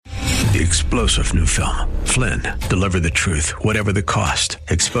the explosive new film, Flynn, Deliver the Truth, Whatever the Cost,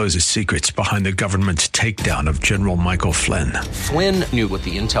 exposes secrets behind the government's takedown of General Michael Flynn. Flynn knew what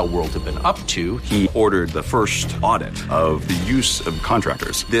the intel world had been up to. He ordered the first audit of the use of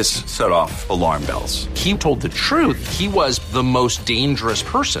contractors. This set off alarm bells. He told the truth. He was the most dangerous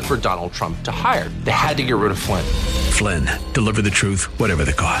person for Donald Trump to hire. They had to get rid of Flynn. Flynn, Deliver the Truth, Whatever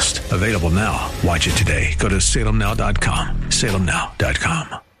the Cost. Available now. Watch it today. Go to salemnow.com.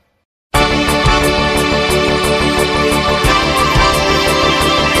 salemnow.com.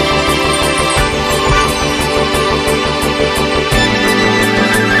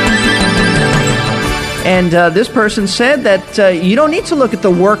 And this person said that you don't need to look at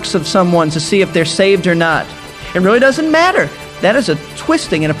the works of someone to see if they're saved or not. It really doesn't matter. That is a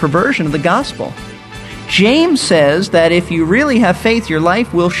twisting and a perversion of the gospel. James says that if you really have faith, your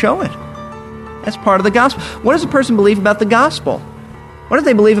life will show it. That's part of the gospel. What does a person believe about the gospel? What do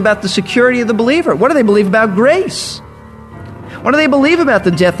they believe about the security of the believer? What do they believe about grace? What do they believe about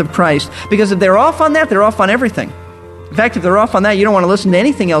the death of Christ? Because if they're off on that, they're off on everything. In fact, if they're off on that, you don't want to listen to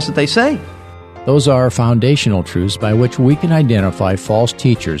anything else that they say. Those are foundational truths by which we can identify false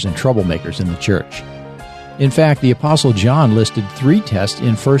teachers and troublemakers in the church. In fact, the Apostle John listed 3 tests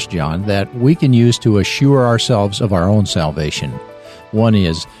in 1 John that we can use to assure ourselves of our own salvation. One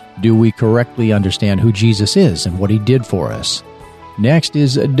is, do we correctly understand who Jesus is and what He did for us? Next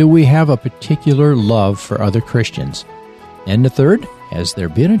is, do we have a particular love for other Christians? And the third, has there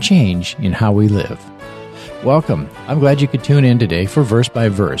been a change in how we live? Welcome. I'm glad you could tune in today for Verse by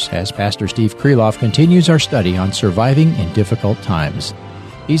Verse as Pastor Steve Kreloff continues our study on surviving in difficult times.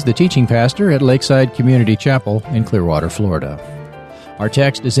 He's the teaching pastor at Lakeside Community Chapel in Clearwater, Florida. Our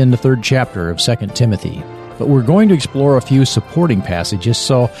text is in the 3rd chapter of 2 Timothy, but we're going to explore a few supporting passages,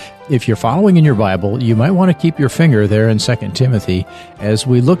 so if you're following in your Bible, you might want to keep your finger there in 2 Timothy as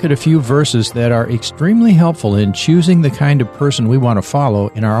we look at a few verses that are extremely helpful in choosing the kind of person we want to follow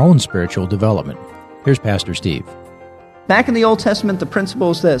in our own spiritual development. Here's Pastor Steve. Back in the Old Testament, the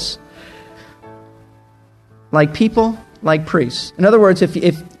principle is this: like people, like priests. In other words, if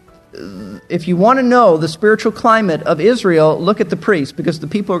you want to know the spiritual climate of Israel, look at the priests, because the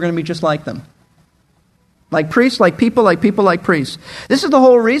people are going to be just like them. Like priests, like people, like people, like priests. This is the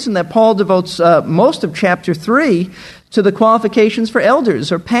whole reason that Paul devotes most of chapter 3 to the qualifications for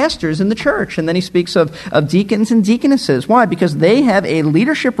elders or pastors in the church. And then he speaks of deacons and deaconesses. Why? Because they have a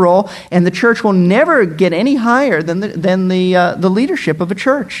leadership role, and the church will never get any higher than the leadership of a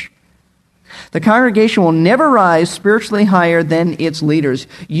church. The congregation will never rise spiritually higher than its leaders.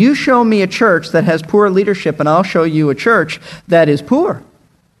 You show me a church that has poor leadership, and I'll show you a church that is poor.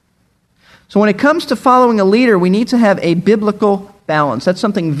 So when it comes to following a leader, we need to have a biblical balance. That's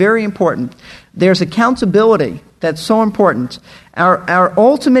something very important. There's accountability. That's so important. Our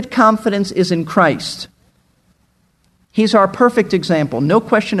ultimate confidence is in Christ. He's our perfect example. No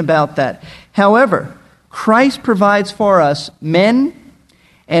question about that. However, Christ provides for us men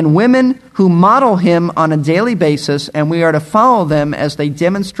and women who model Him on a daily basis, and we are to follow them as they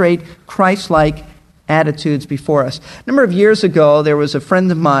demonstrate Christ-like attitudes before us. A number of years ago, there was a friend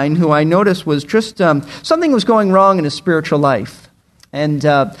of mine who I noticed was just, something was going wrong in his spiritual life. And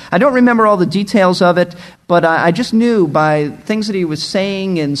I don't remember all the details of it, but I just knew by things that he was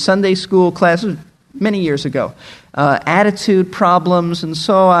saying in Sunday school classes many years ago, attitude problems. And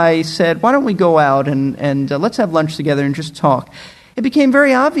so I said, why don't we go out and let's have lunch together and just talk. It became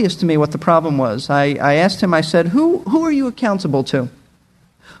very obvious to me what the problem was. I asked him, I said, who are you accountable to?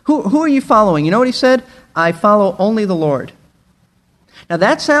 Who are you following? You know what he said? I follow only the Lord. Now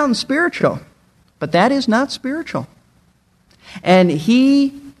that sounds spiritual, but that is not spiritual. And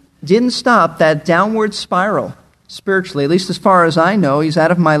he didn't stop that downward spiral spiritually, at least as far as I know. He's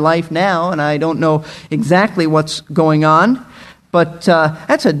out of my life now, and I don't know exactly what's going on. But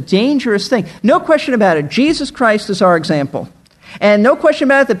that's a dangerous thing. No question about it. Jesus Christ is our example. And no question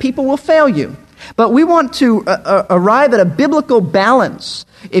about it that people will fail you. But we want to arrive at a biblical balance.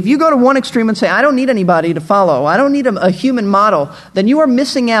 If you go to one extreme and say, I don't need anybody to follow, I don't need a human model, then you are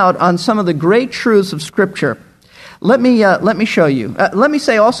missing out on some of the great truths of Scripture. Let me show you. Let me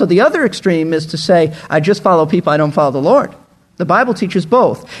say also the other extreme is to say, I just follow people, I don't follow the Lord. The Bible teaches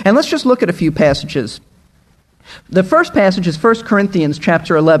both. And let's just look at a few passages. The first passage is 1 Corinthians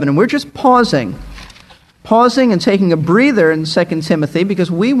chapter 11, and we're just pausing and taking a breather in 2 Timothy because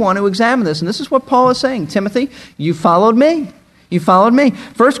we want to examine this. And this is what Paul is saying. Timothy, you followed me. You followed me.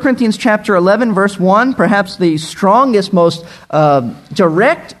 1 Corinthians chapter 11, verse 1, perhaps the strongest, most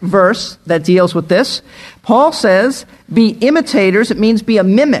direct verse that deals with this. Paul says, be imitators. It means be a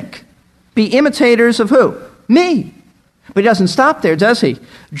mimic. Be imitators of who? Me. But he doesn't stop there, does he?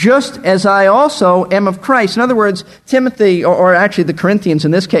 Just as I also am of Christ. In other words, Timothy, or actually the Corinthians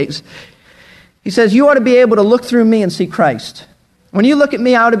in this case, he says, you ought to be able to look through me and see Christ. When you look at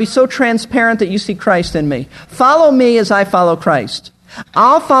me, I ought to be so transparent that you see Christ in me. Follow me as I follow Christ.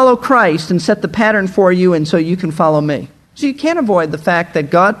 I'll follow Christ and set the pattern for you, and so you can follow me. So you can't avoid the fact that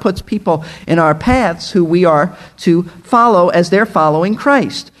God puts people in our paths who we are to follow as they're following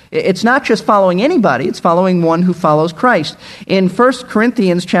Christ. It's not just following anybody, it's following one who follows Christ. In 1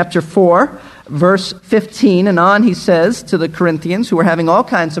 Corinthians chapter 4, verse 15 and on, he says to the Corinthians who are having all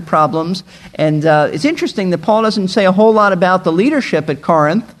kinds of problems, and it's interesting that Paul doesn't say a whole lot about the leadership at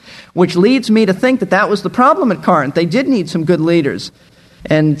Corinth, which leads me to think that that was the problem at Corinth. They did need some good leaders.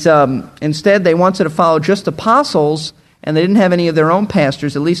 And instead, they wanted to follow just apostles, and they didn't have any of their own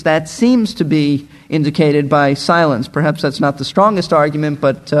pastors. At least that seems to be indicated by silence. Perhaps that's not the strongest argument,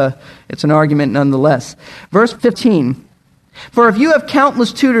 but it's an argument nonetheless. Verse 15, for if you have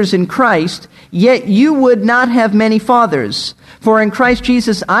countless tutors in Christ, yet you would not have many fathers. For in Christ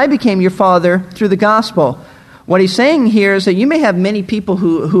Jesus I became your father through the gospel. What he's saying here is that you may have many people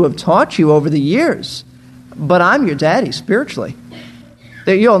who have taught you over the years, but I'm your daddy spiritually.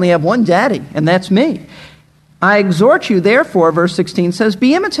 You only have one daddy, and that's me. I exhort you, therefore, verse 16 says,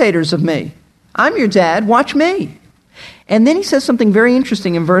 be imitators of me. I'm your dad, watch me. And then he says something very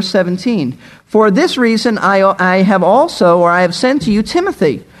interesting in verse 17. For this reason I have sent to you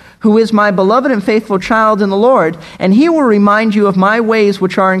Timothy, who is my beloved and faithful child in the Lord, and he will remind you of my ways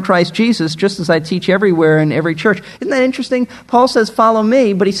which are in Christ Jesus, just as I teach everywhere in every church. Isn't that interesting? Paul says, follow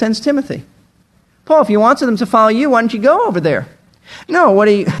me, but he sends Timothy. Paul, if you wanted them to follow you, why don't you go over there? No, what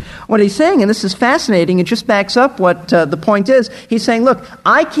he's saying, and this is fascinating, it just backs up what the point is. He's saying, look,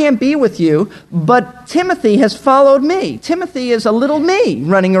 I can't be with you, but Timothy has followed me. Timothy is a little me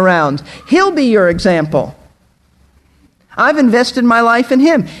running around. He'll be your example. I've invested my life in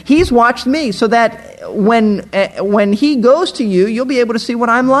him. He's watched me so that when he goes to you, you'll be able to see what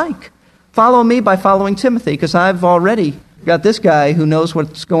I'm like. Follow me by following Timothy, because I've already got this guy who knows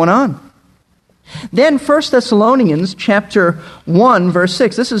what's going on. Then 1 Thessalonians chapter 1, verse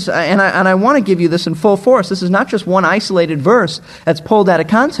 6. This is, and I want to give you this in full force. This is not just one isolated verse that's pulled out of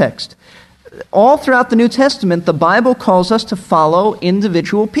context. All throughout the New Testament, the Bible calls us to follow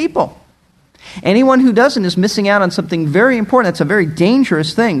individual people. Anyone who doesn't is missing out on something very important. That's a very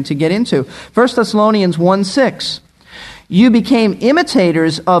dangerous thing to get into. 1 Thessalonians 1, 6. You became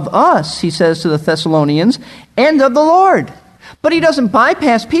imitators of us, he says to the Thessalonians, and of the Lord. But he doesn't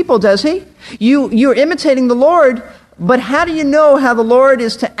bypass people, does he? You're imitating the Lord, but how do you know how the Lord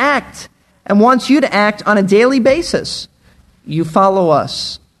is to act and wants you to act on a daily basis? You follow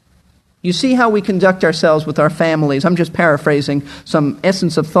us. You see how we conduct ourselves with our families. I'm just paraphrasing some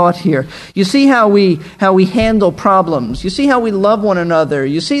essence of thought here. You see how we handle problems. You see how we love one another.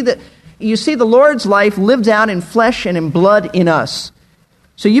 You see the Lord's life lived out in flesh and in blood in us.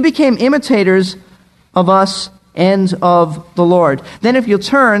 So you became imitators of us and of the Lord. Then if you'll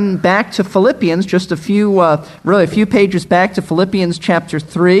turn back to Philippians, just a few pages back to Philippians chapter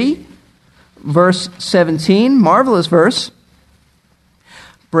 3, verse 17, marvelous verse.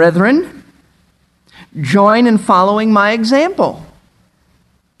 Brethren, join in following my example,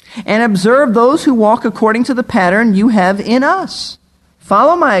 and observe those who walk according to the pattern you have in us.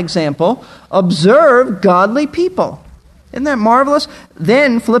 Follow my example, observe godly people. Isn't that marvelous?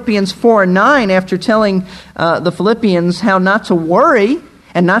 Then Philippians 4:9, after telling the Philippians how not to worry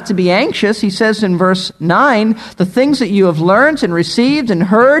and not to be anxious, he says in verse 9, the things that you have learned and received and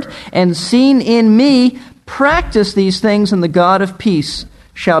heard and seen in me, practice these things, and the God of peace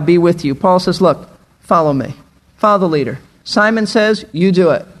shall be with you. Paul says, look, follow me. Follow the leader. Simon says, you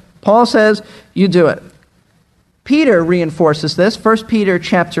do it. Paul says, you do it. Peter reinforces this. 1 Peter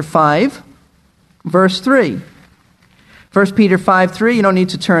chapter 5, verse 3. 1 Peter 5:3, you don't need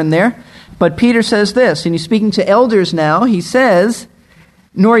to turn there. But Peter says this, and he's speaking to elders now. He says,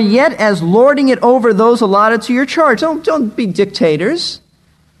 nor yet as lording it over those allotted to your charge. Don't be dictators.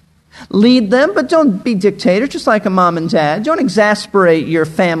 Lead them, but don't be dictators, just like a mom and dad. Don't exasperate your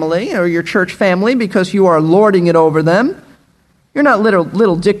family or your church family because you are lording it over them. You're not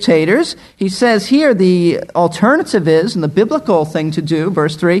little dictators. He says here the alternative is, and the biblical thing to do,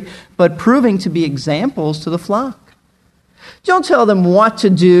 verse 3, but proving to be examples to the flock. Don't tell them what to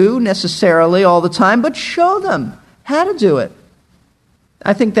do necessarily all the time, but show them how to do it.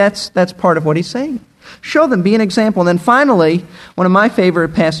 I think that's part of what he's saying. Show them, be an example. And then finally, one of my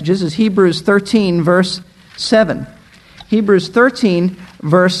favorite passages is Hebrews 13, verse 7. Hebrews 13,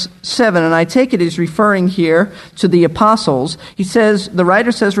 verse 7, and I take it he's referring here to the apostles. The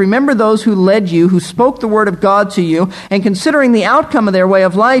writer says, remember those who led you, who spoke the word of God to you, and considering the outcome of their way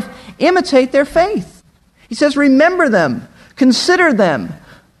of life, imitate their faith. He says, remember them, consider them.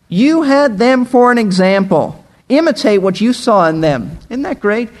 You had them for an example. Imitate what you saw in them. Isn't that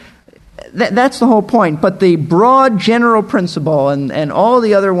great? That's the whole point. But the broad general principle and all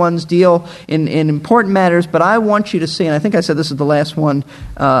the other ones deal in important matters, but I want you to see, and I think I said this is the last one,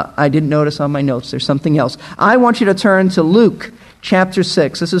 I didn't notice on my notes, there's something else. I want you to turn to Luke chapter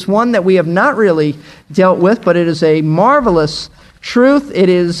 6. This is one that we have not really dealt with, but it is a marvelous truth. It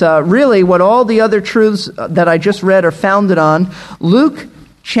is really what all the other truths that I just read are founded on. Luke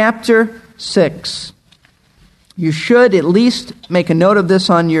chapter 6. You should at least make a note of this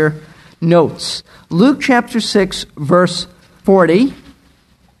on your notes. Luke chapter 6, verse 40.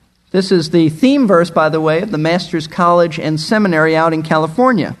 This is the theme verse, by the way, of the Master's College and Seminary out in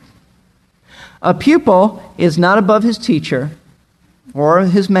California. A pupil is not above his teacher or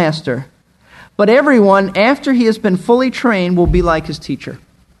his master, but everyone, after he has been fully trained, will be like his teacher.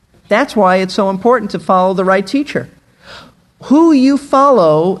 That's why it's so important to follow the right teacher. Who you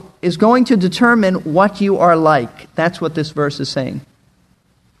follow is going to determine what you are like. That's what this verse is saying.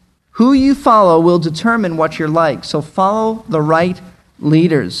 Who you follow will determine what you're like. So follow the right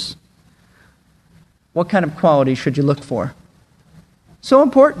leaders. What kind of qualities should you look for? So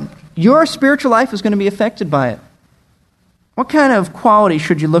important. Your spiritual life is going to be affected by it. What kind of quality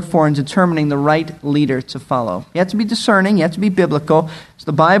should you look for in determining the right leader to follow? You have to be discerning. You have to be biblical. Does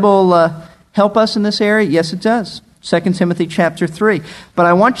the Bible help us in this area? Yes, it does. 2 Timothy chapter 3. But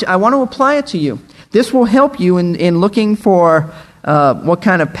I want to apply it to you. This will help you in looking for what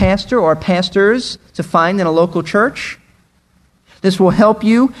kind of pastor or pastors to find in a local church. This will help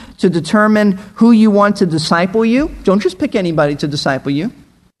you to determine who you want to disciple you. Don't just pick anybody to disciple you.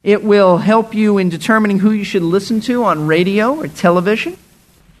 It will help you in determining who you should listen to on radio or television.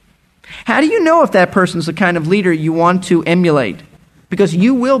 How do you know if that person's the kind of leader you want to emulate? Because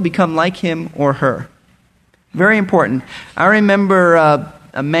you will become like him or her. Very important. I remember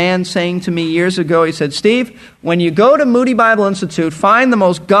a man saying to me years ago, he said, Steve, when you go to Moody Bible Institute, find the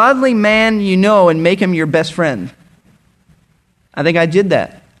most godly man you know and make him your best friend. I think I did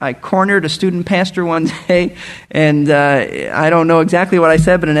that. I cornered a student pastor one day, and I don't know exactly what I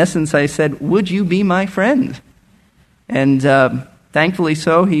said, but in essence I said, would you be my friend? And thankfully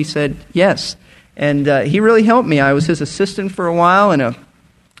so, he said yes. And he really helped me. I was his assistant for a while in a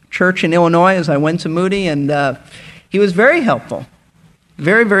church in Illinois as I went to Moody, and he was very helpful.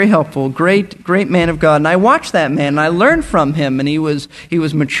 Very, very helpful. Great, great man of God. And I watched that man, and I learned from him, and he was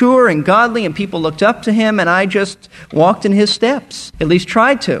mature and godly, and people looked up to him, and I just walked in his steps, at least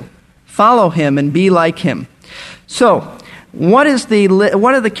tried to follow him and be like him. So, what are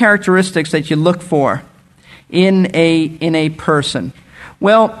the characteristics that you look for in a person?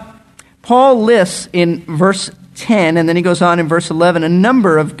 Well, Paul lists in verse 10, and then he goes on in verse 11, a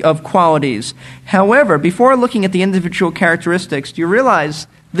number of qualities. However, before looking at the individual characteristics, do you realize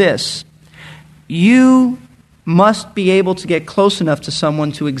this? You must be able to get close enough to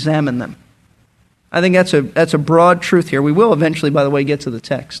someone to examine them. I think that's a broad truth here. We will eventually, by the way, get to the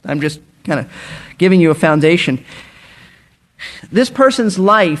text. I'm just kind of giving you a foundation. This person's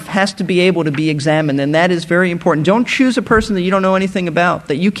life has to be able to be examined, and that is very important. Don't choose a person that you don't know anything about,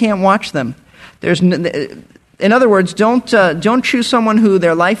 that you can't watch them. In other words, don't choose someone who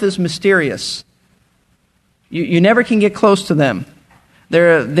their life is mysterious. You never can get close to them.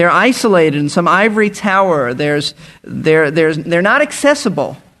 They're isolated in some ivory tower. They're not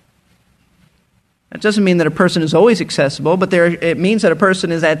accessible. That doesn't mean that a person is always accessible, but it means that a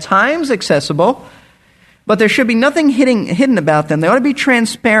person is at times accessible. But there should be nothing hidden about them. They ought to be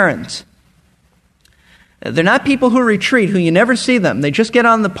transparent. They're not people who retreat, who you never see them. They just get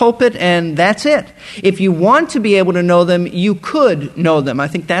on the pulpit and that's it. If you want to be able to know them, you could know them. I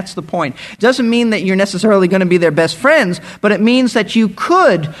think that's the point. It doesn't mean that you're necessarily going to be their best friends, but it means that you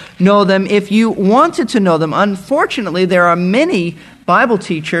could know them if you wanted to know them. Unfortunately, there are many Bible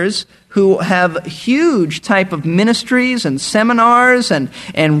teachers who have huge type of ministries and seminars and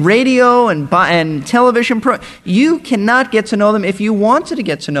radio and television. You cannot get to know them if you wanted to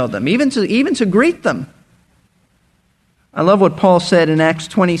get to know them, even to greet them. I love what Paul said in Acts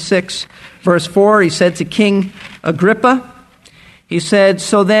 26, verse 4. He said to King Agrippa, he said,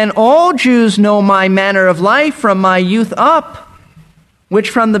 "So then all Jews know my manner of life from my youth up, which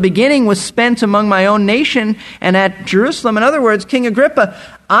from the beginning was spent among my own nation and at Jerusalem." In other words, King Agrippa,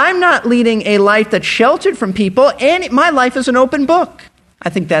 I'm not leading a life that's sheltered from people, and my life is an open book. I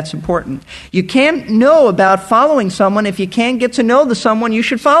think that's important. You can't know about following someone if you can't get to know the someone you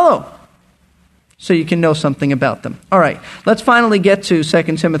should follow, so you can know something about them. All right, let's finally get to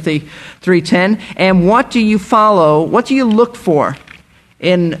 2 Timothy 3:10. And what do you follow? What do you look for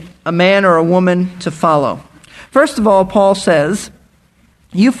in a man or a woman to follow? First of all, Paul says,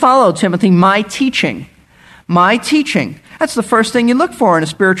 you follow, Timothy, my teaching. My teaching. That's the first thing you look for in a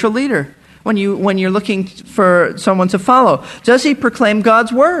spiritual leader when you're looking for someone to follow. Does he proclaim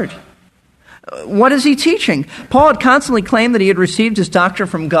God's word? What is he teaching? Paul had constantly claimed that he had received his doctrine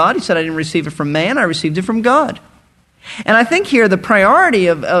from God. He said, I didn't receive it from man, I received it from God. And I think here the priority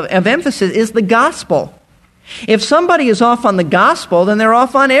of emphasis is the gospel. If somebody is off on the gospel, then they're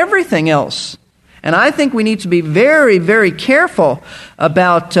off on everything else. And I think we need to be very, very careful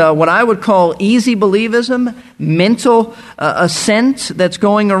about what I would call easy believism, mental assent that's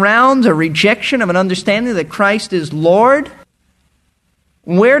going around, a rejection of an understanding that Christ is Lord.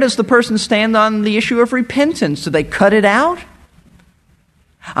 Where does the person stand on the issue of repentance? Do they cut it out?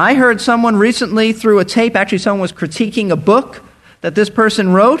 I heard someone recently through a tape, actually someone was critiquing a book that this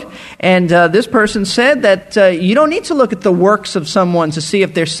person wrote, and this person said that you don't need to look at the works of someone to see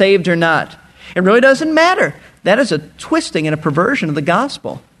if they're saved or not. It really doesn't matter. That is a twisting and a perversion of the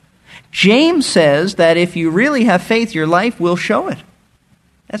gospel. James says that if you really have faith, your life will show it.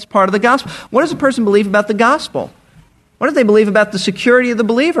 That's part of the gospel. What does a person believe about the gospel? What do they believe about the security of the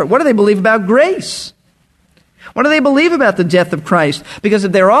believer? What do they believe about grace? What do they believe about the death of Christ? Because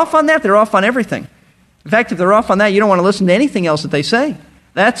if they're off on that, they're off on everything. In fact, if they're off on that, you don't want to listen to anything else that they say.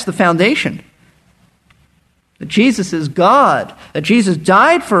 That's the foundation. That Jesus is God, that Jesus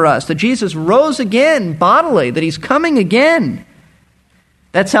died for us, that Jesus rose again bodily, that he's coming again,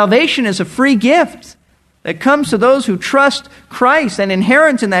 that salvation is a free gift that comes to those who trust Christ, and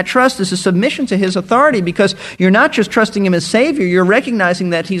inherent in that trust is a submission to his authority, because you're not just trusting him as Savior, you're recognizing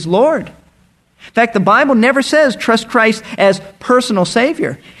that he's Lord. In fact, the Bible never says trust Christ as personal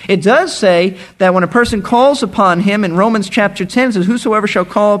Savior. It does say that when a person calls upon him, in Romans chapter 10, it says, whosoever shall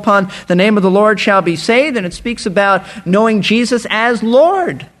call upon the name of the Lord shall be saved, and it speaks about knowing Jesus as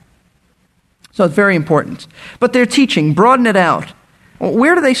Lord. So it's very important. But their teaching, broaden it out. Well,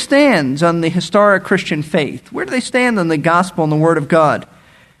 where do they stand on the historic Christian faith? Where do they stand on the gospel and the Word of God?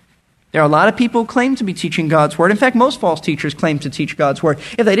 There are a lot of people who claim to be teaching God's Word. In fact, most false teachers claim to teach God's Word.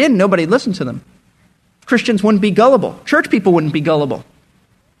 If they didn't, nobody would listen to them. Christians wouldn't be gullible. Church people wouldn't be gullible.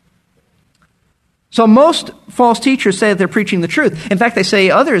 So most false teachers say that they're preaching the truth. In fact, they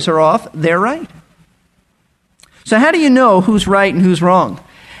say others are off. They're right. So how do you know who's right and who's wrong?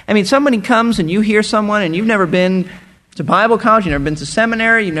 I mean, somebody comes and you hear someone and you've never been to Bible college, you've never been to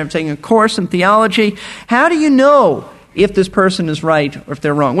seminary, you've never taken a course in theology. How do you know if this person is right or if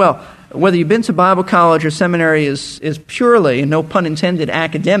they're wrong? Well, whether you've been to Bible college or seminary is purely, and no pun intended,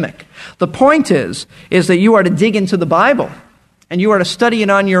 academic. The point is that you are to dig into the Bible, and you are to study it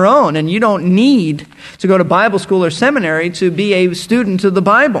on your own, and you don't need to go to Bible school or seminary to be a student of the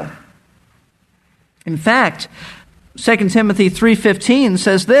Bible. In fact, 2 Timothy 3:15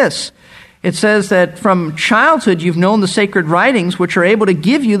 says this. It says that from childhood you've known the sacred writings, which are able to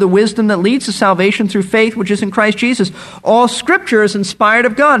give you the wisdom that leads to salvation through faith, which is in Christ Jesus. All Scripture is inspired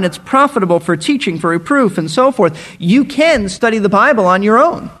of God, and it's profitable for teaching, for reproof, and so forth. You can study the Bible on your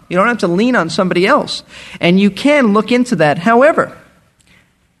own. You don't have to lean on somebody else. And you can look into that. However,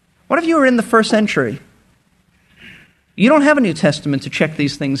 what if you were in the first century? You don't have a New Testament to check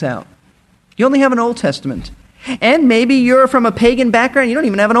these things out. You only have an Old Testament. And maybe you're from a pagan background, you don't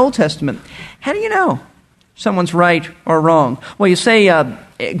even have an Old Testament. How do you know someone's right or wrong? Well, you say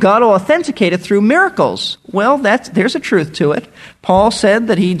God will authenticate it through miracles. Well, there's a truth to it. Paul said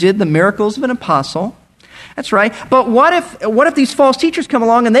that he did the miracles of an apostle. That's right. But what if these false teachers come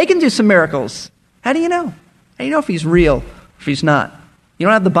along and they can do some miracles? How do you know? How do you know if he's real or if he's not? You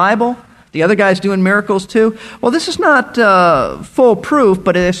don't have the Bible? The other guy's doing miracles too? Well, this is not full proof,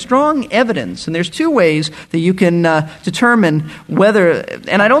 but it is strong evidence. And there's two ways that you can determine whether,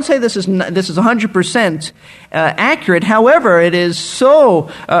 and I don't say this is 100% accurate. However, it is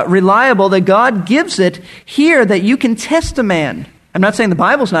so reliable that God gives it here that you can test a man. I'm not saying the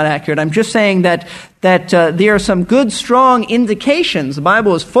Bible's not accurate. I'm just saying that there are some good, strong indications. The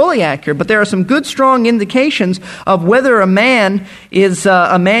Bible is fully accurate, but there are some good, strong indications of whether a man is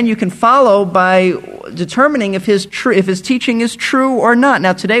a man you can follow by determining if his teaching is true or not.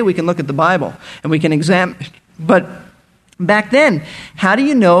 Now, today we can look at the Bible and we can examine it. But back then, how do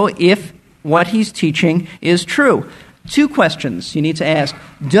you know if what he's teaching is true? Two questions you need to ask.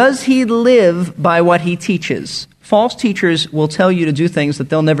 Does he live by what he teaches? false teachers will tell you to do things that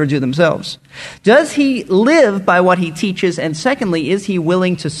they'll never do themselves. Does he live by what he teaches? And secondly, is he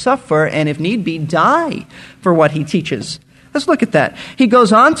willing to suffer and, if need be, die for what he teaches? Let's look at that. He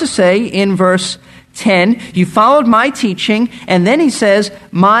goes on to say in verse 10, you followed my teaching, and then he says,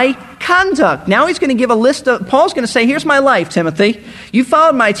 my conduct. Now he's going to give a list of, Paul's going to say, here's my life, Timothy. You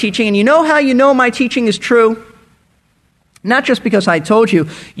followed my teaching, and you know how you know my teaching is true? Not just because I told you.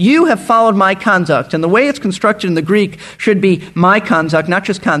 You have followed my conduct. And the way it's constructed in the Greek should be my conduct, not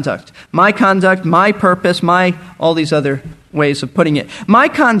just conduct. My conduct, my purpose, all these other ways of putting it. My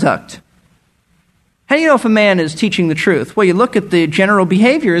conduct. How do you know if a man is teaching the truth? Well, you look at the general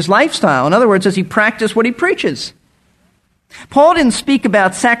behavior, his lifestyle. In other words, does he practice what he preaches? Paul didn't speak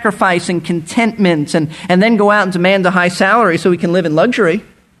about sacrifice and contentment and then go out and demand a high salary so he can live in luxury.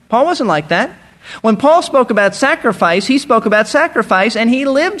 Paul wasn't like that. When Paul spoke about sacrifice, he spoke about sacrifice and he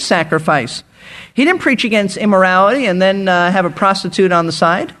lived sacrifice. He didn't preach against immorality and then have a prostitute on the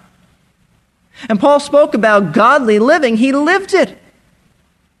side. And Paul spoke about godly living. He lived it.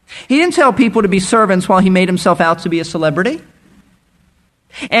 He didn't tell people to be servants while he made himself out to be a celebrity.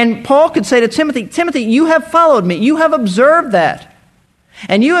 And Paul could say to Timothy, Timothy, you have followed me. You have observed that.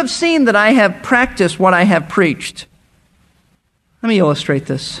 And you have seen that I have practiced what I have preached. Let me illustrate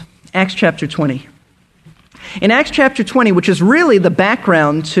this. Acts chapter 20. In Acts chapter 20, which is really the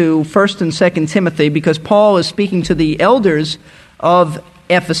background to 1st and 2nd Timothy, because Paul is speaking to the elders of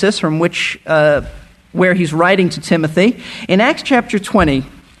Ephesus, from where he's writing to Timothy. In Acts chapter 20,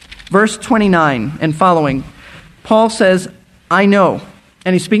 verse 29 and following, Paul says, I know.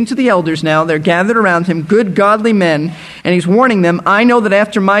 And he's speaking to the elders now. They're gathered around him, good, godly men. And he's warning them, I know that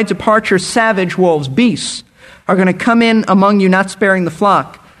after my departure, savage wolves, beasts, are going to come in among you, not sparing the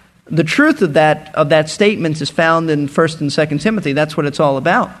flock. The truth of that statement is found in 1st and 2nd Timothy. That's what it's all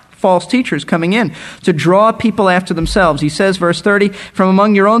about. False teachers coming in to draw people after themselves. He says, verse 30, from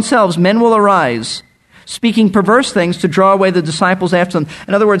among your own selves men will arise, speaking perverse things to draw away the disciples after them.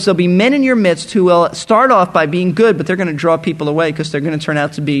 In other words, there'll be men in your midst who will start off by being good, but they're going to draw people away because they're going to turn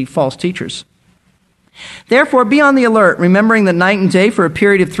out to be false teachers. Therefore, be on the alert, remembering that night and day for a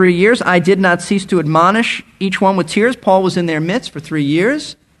period of 3 years, I did not cease to admonish each one with tears. Paul was in their midst for 3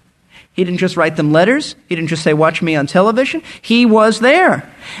 years. He didn't just write them letters. He didn't just say, watch me on television. He was there.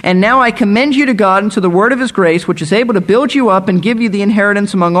 And now I commend you to God and to the word of his grace, which is able to build you up and give you the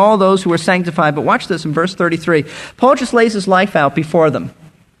inheritance among all those who are sanctified. But watch this in verse 33. Paul just lays his life out before them.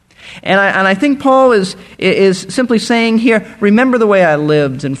 And I think Paul is simply saying here, remember the way I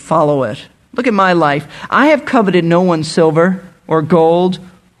lived and follow it. Look at my life. I have coveted no one's silver or gold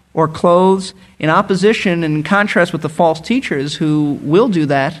or clothes, in opposition and in contrast with the false teachers who will do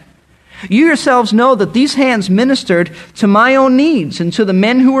that. You yourselves know that these hands ministered to my own needs and to the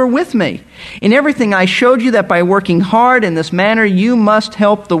men who were with me. In everything I showed you that by working hard in this manner you must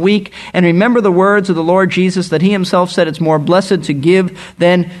help the weak, and remember the words of the Lord Jesus, that he himself said it's more blessed to give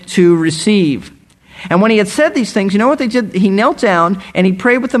than to receive. And when he had said these things, you know what they did? He knelt down and he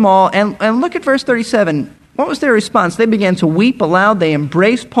prayed with them all. And look at verse 37. What was their response? They began to weep aloud. They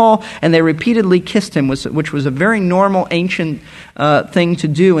embraced Paul and they repeatedly kissed him, which was a very normal ancient thing to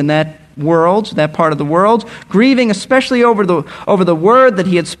do in that world, that part of the world, grieving especially over the word that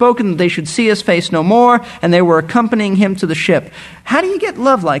he had spoken, that they should see his face no more, and they were accompanying him to the ship. How do you get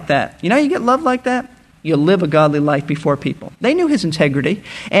love like that? You know how you get love like that? You live a godly life before people. They knew his integrity,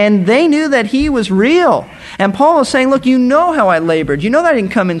 and they knew that he was real. And Paul is saying, look, you know how I labored. You know that I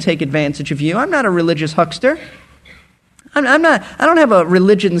didn't come and take advantage of you. I'm not a religious huckster. I don't have a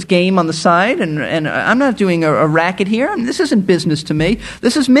religion's game on the side, and I'm not doing a racket here. I mean, this isn't business to me.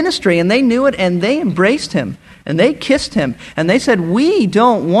 This is ministry, and they knew it, and they embraced him, and they kissed him, and they said, we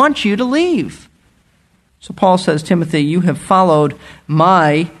don't want you to leave. So Paul says, Timothy, you have followed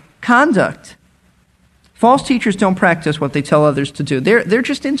my conduct. False teachers don't practice what they tell others to do. They're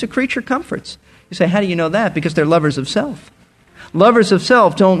just into creature comforts. You say, how do you know that? Because they're lovers of self. Lovers of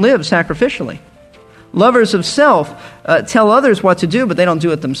self don't live sacrificially. Lovers of self tell others what to do, but they don't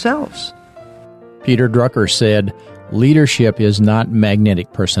do it themselves. Peter Drucker said, leadership is not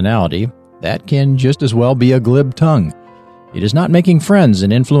magnetic personality. That can just as well be a glib tongue. It is not making friends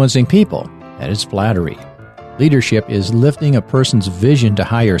and influencing people. That is flattery. Leadership is lifting a person's vision to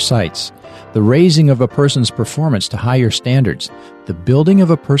higher heights, the raising of a person's performance to higher standards, the building of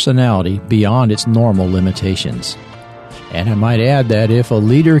a personality beyond its normal limitations. And I might add that if a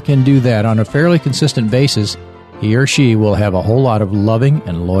leader can do that on a fairly consistent basis, he or she will have a whole lot of loving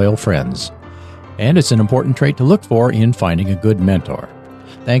and loyal friends. And it's an important trait to look for in finding a good mentor.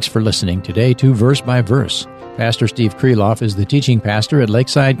 Thanks for listening today to Verse by Verse. Pastor Steve Kreloff is the teaching pastor at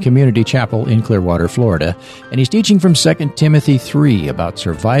Lakeside Community Chapel in Clearwater, Florida, and he's teaching from 2 Timothy 3 about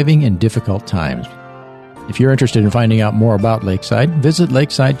surviving in difficult times. If you're interested in finding out more about Lakeside, visit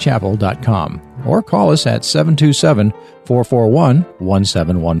lakesidechapel.com or call us at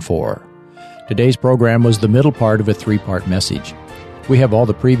 727-441-1714. Today's program was the middle part of a three-part message. We have all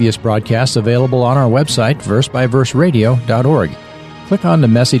the previous broadcasts available on our website, versebyverseradio.org. Click on the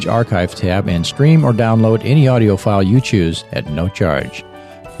Message Archive tab and stream or download any audio file you choose at no charge.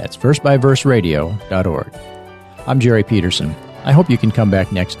 That's versebyverseradio.org. I'm Jerry Peterson. I hope you can come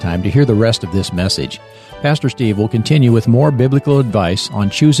back next time to hear the rest of this message. Pastor Steve will continue with more biblical advice on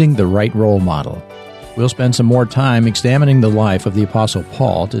choosing the right role model. We'll spend some more time examining the life of the Apostle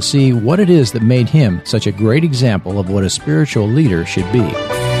Paul to see what it is that made him such a great example of what a spiritual leader should be.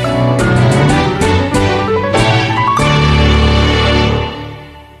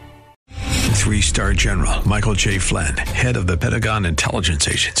 Three-star General Michael J. Flynn, head of the Pentagon Intelligence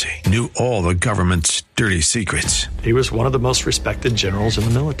Agency, knew all the government's dirty secrets. He was one of the most respected generals in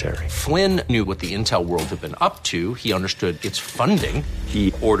the military. Flynn knew what the intel world had been up to. He understood its funding.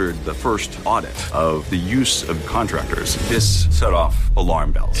 He ordered the first audit of the use of contractors. This set off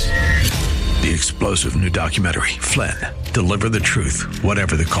alarm bells. The explosive new documentary, Flynn, Deliver the Truth,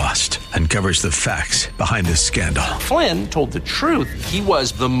 Whatever the Cost, uncovers the facts behind this scandal. Flynn told the truth. He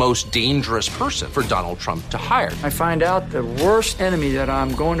was the most dangerous person for Donald Trump to hire. I find out the worst enemy that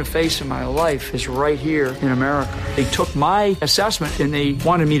I'm going to face in my life is right here in America. They took my assessment and they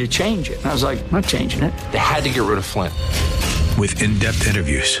wanted me to change it. And I was like, I'm not changing it. They had to get rid of Flynn. With in-depth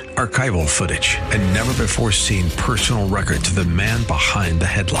interviews, archival footage, and never-before-seen personal records of the man behind the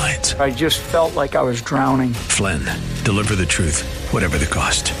headlines. I just felt like I was drowning. Flynn, Deliver the Truth, Whatever the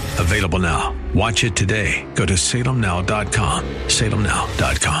Cost. Available now. Watch it today. Go to salemnow.com.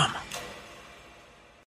 salemnow.com.